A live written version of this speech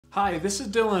Hi, this is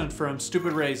Dylan from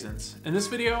Stupid Raisins. In this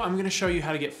video, I'm going to show you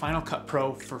how to get Final Cut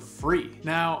Pro for free.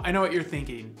 Now, I know what you're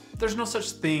thinking. There's no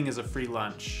such thing as a free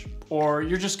lunch. Or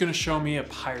you're just going to show me a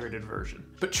pirated version.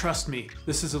 But trust me,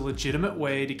 this is a legitimate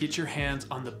way to get your hands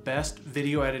on the best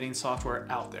video editing software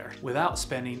out there without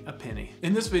spending a penny.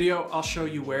 In this video, I'll show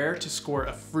you where to score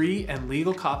a free and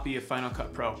legal copy of Final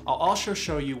Cut Pro. I'll also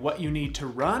show you what you need to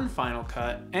run Final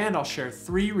Cut, and I'll share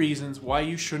 3 reasons why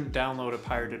you shouldn't download a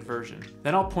pirated version.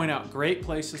 Then I'll point out great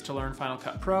places to learn Final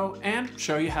Cut Pro and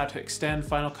show you how to extend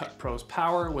Final Cut Pro's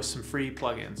power with some free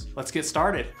plugins. Let's get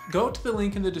started. Go to the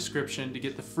link in the description to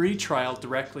get the free trial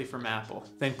directly from Apple.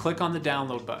 Then click on the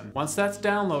download button. Once that's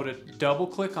downloaded, double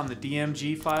click on the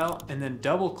DMG file and then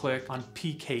double click on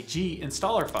PKG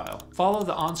installer file. Follow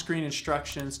the on-screen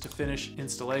instructions to finish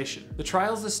installation. The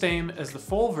trial is the same as the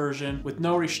full version with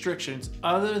no restrictions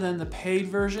other than the paid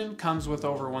version comes with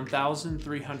over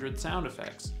 1,300 sound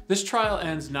effects. This trial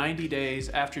ends 90 days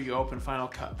after you open Final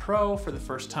Cut Pro for the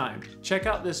first time. Check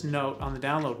out this note on the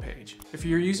download page. If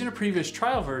you're using a previous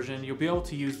trial version, you'll be able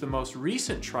to use the most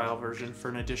recent trial version for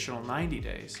an additional 90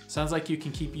 days. Sounds like you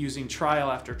can keep using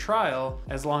trial after trial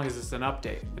as long as it's an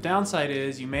update. The downside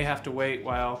is you may have to wait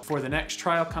before the next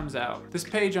trial comes out. This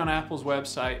page on Apple's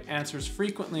website answers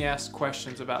frequently asked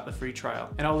questions about the free trial,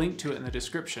 and I'll link to it in the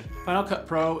description. Final Cut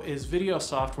Pro is video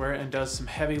software and does some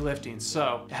heavy lifting,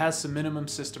 so it has some minimum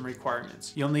system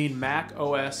requirements. You'll need Mac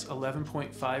OS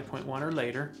 11.5.1 or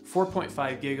later,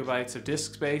 4.5 gigabytes of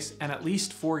disk space, and at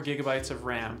least 4 gigabytes of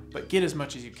RAM, but get as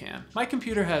much as you can. My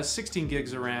computer has 16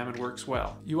 gigs of RAM and works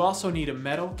well. You also need a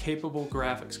metal-capable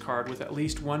graphics card with at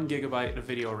least 1 gigabyte of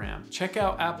video RAM. Check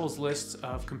out Apple's lists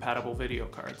of compatible video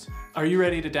cards. Are you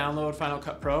ready to download Final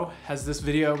Cut Pro? Has this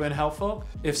video been helpful?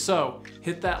 If so,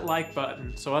 hit that like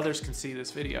button so others can see this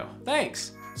video.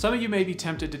 Thanks! Some of you may be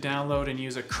tempted to download and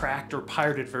use a cracked or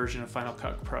pirated version of Final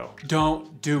Cut Pro.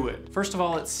 Don't do it. First of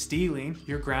all, it's stealing.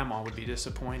 Your grandma would be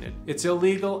disappointed. It's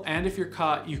illegal, and if you're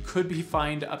caught, you could be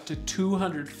fined up to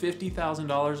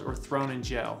 $250,000 or thrown in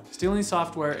jail. Stealing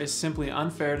software is simply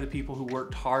unfair to the people who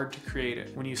worked hard to create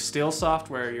it. When you steal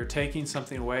software, you're taking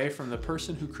something away from the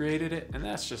person who created it, and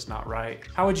that's just not right.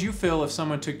 How would you feel if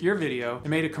someone took your video and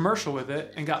made a commercial with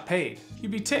it and got paid?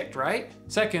 You'd be ticked, right?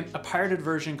 Second, a pirated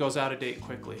version goes out of date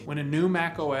quickly. When a new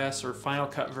Mac OS or Final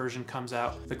Cut version comes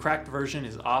out, the cracked version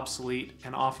is obsolete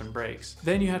and often breaks.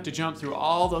 Then you have to jump through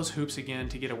all those hoops again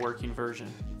to get a working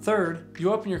version. Third,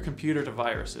 you open your computer to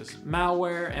viruses,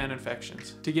 malware, and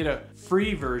infections. To get a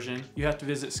free version, you have to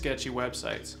visit sketchy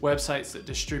websites. Websites that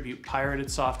distribute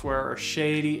pirated software are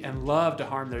shady and love to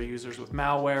harm their users with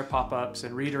malware, pop-ups,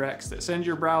 and redirects that send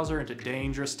your browser into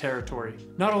dangerous territory.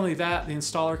 Not only that, the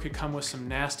installer could come with some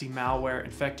nasty malware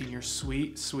infecting your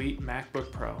sweet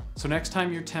MacBook Pro. So next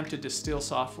time you're tempted to steal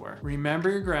software, remember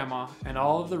your grandma and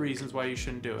all of the reasons why you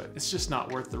shouldn't do it. It's just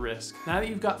not worth the risk. Now that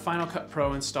you've got Final Cut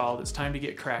Pro installed, it's time to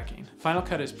get cracking. Final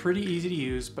Cut is pretty easy to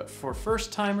use, but for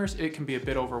first timers, it can be a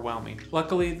bit overwhelming.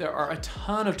 Luckily, there are a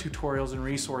ton of tutorials and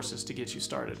resources to get you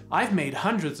started. I've made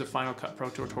hundreds of Final Cut Pro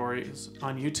tutorials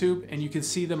on YouTube, and you can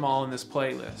see them all in this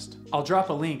playlist. I'll drop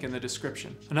a link in the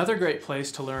description. Another great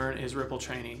place to learn is Ripple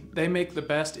Training. They make the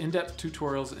best in-depth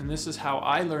tutorials, and this is how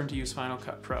I learned to use Final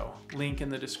Cut Pro. Link in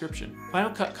the description.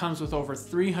 Final Cut comes with over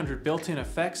 300 built-in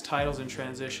effects, titles, and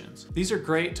transitions. These are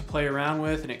great to play around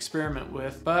with and experiment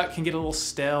with, but can get a little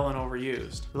stale and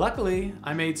overused. Luckily,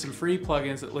 I made some free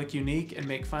plugins that look unique and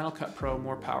make Final Cut Pro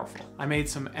more powerful. I made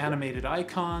some animated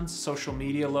icons, social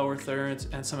media lower thirds,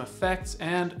 and some effects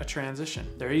and a transition.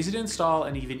 They're easy to install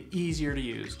and even easier to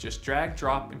use. Just drag,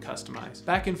 drop, and customize.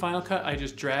 Back in Final Cut, I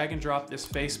just drag and drop this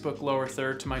Facebook lower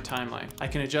third to my timeline. I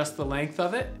can adjust the length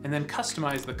of it and then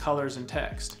customize the colors and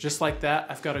text. Just like that,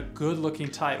 I've got a good looking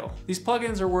title. These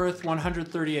plugins are worth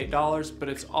 $138, but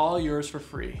it's all yours for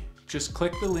free. Just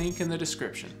click the link in the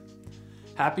description.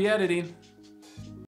 Happy editing!